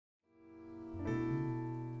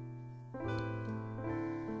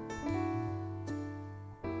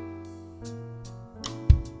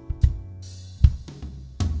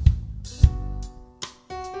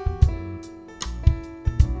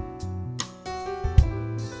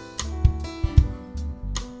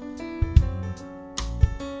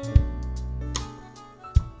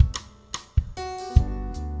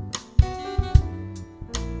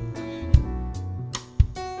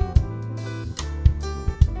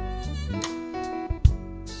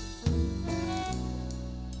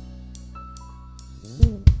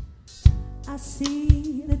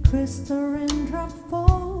crystal raindrop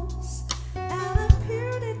falls and a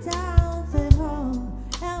beauty down the hall,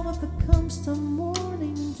 and what becomes the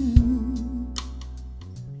morning dew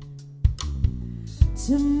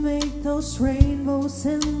to make those rainbows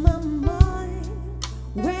in my mind.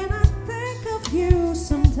 When I think of you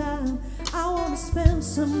sometime, I wanna spend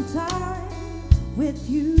some time with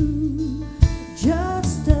you,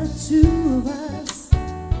 just the two of us.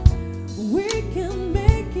 We can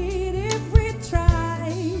make it if we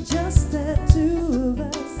try, just the two of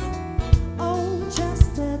us. Oh,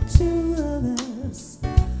 just the two of us.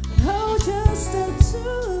 Oh, just the two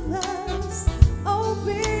of us. Oh,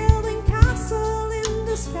 building castle in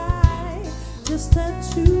the sky, just the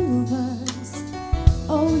two of us.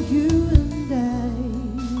 Oh, you and I.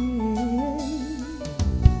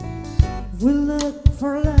 We look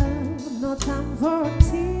for love, no time for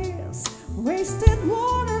tears, wasted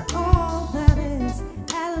water, all that is,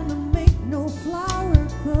 and to make no flower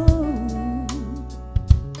grow.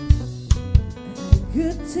 A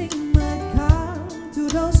good thing might come to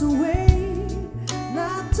those who wait,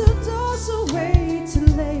 not to those who wait too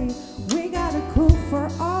late. We gotta go for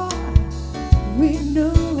all we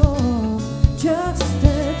know, just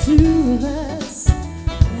the two of us.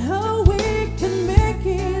 Oh, we can make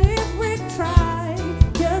it if we try,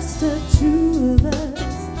 just the two of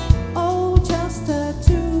us. Oh, just the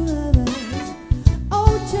two of us.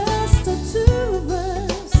 Oh, just the two of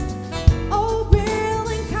us. Oh,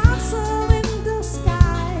 building castle in the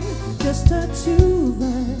sky, just the two of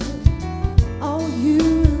us. Oh, you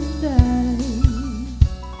and I.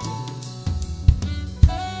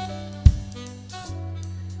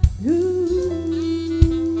 Ooh,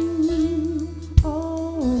 oh,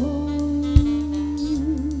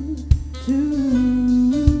 two.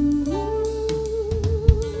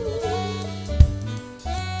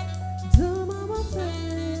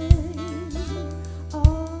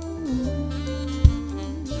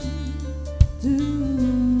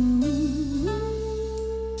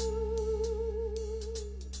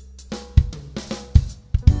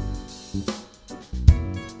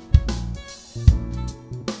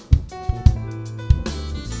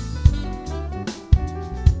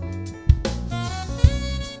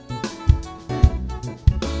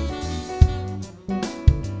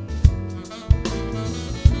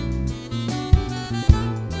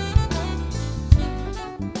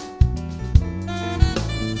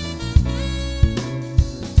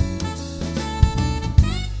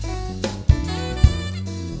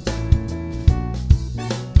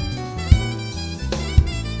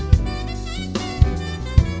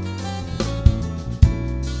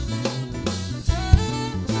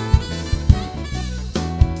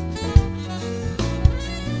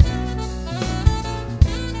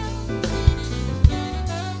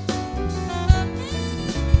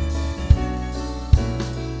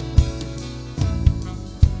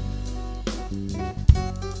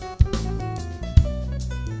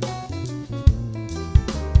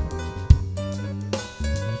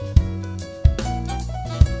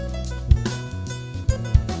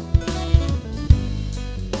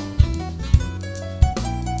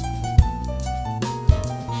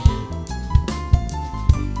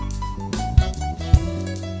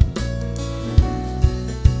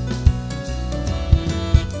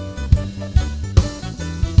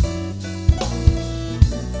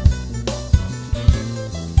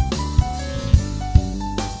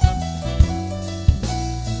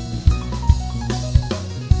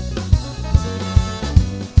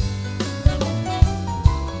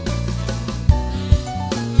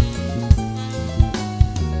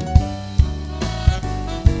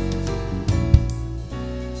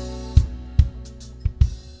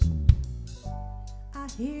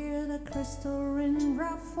 Hear the crystal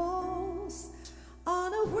raindrop falls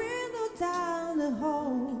on a window down the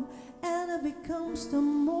hall, and it becomes the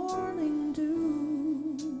morning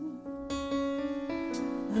dew.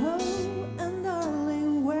 Oh, and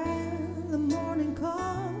darling, when the morning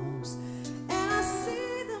comes and I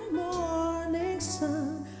see the morning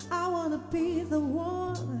sun, I wanna be the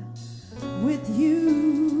one with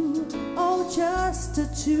you. Oh, just the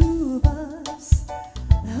two of us.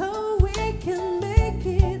 Oh, we can make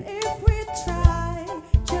it if we try,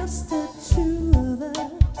 just the two of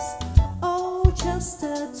us. Oh, just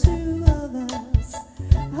the two of us.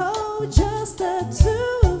 Oh, just the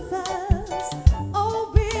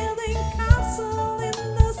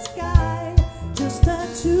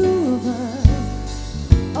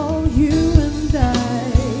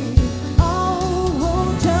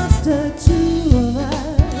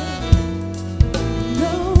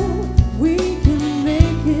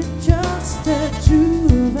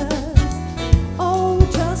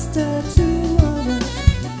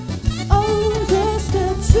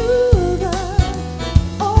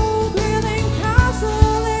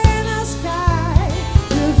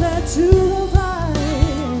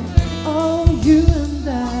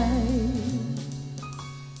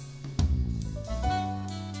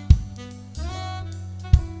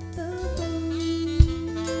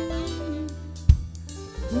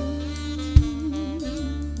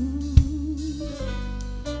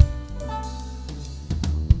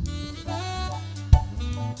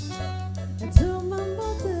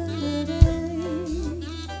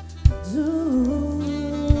do.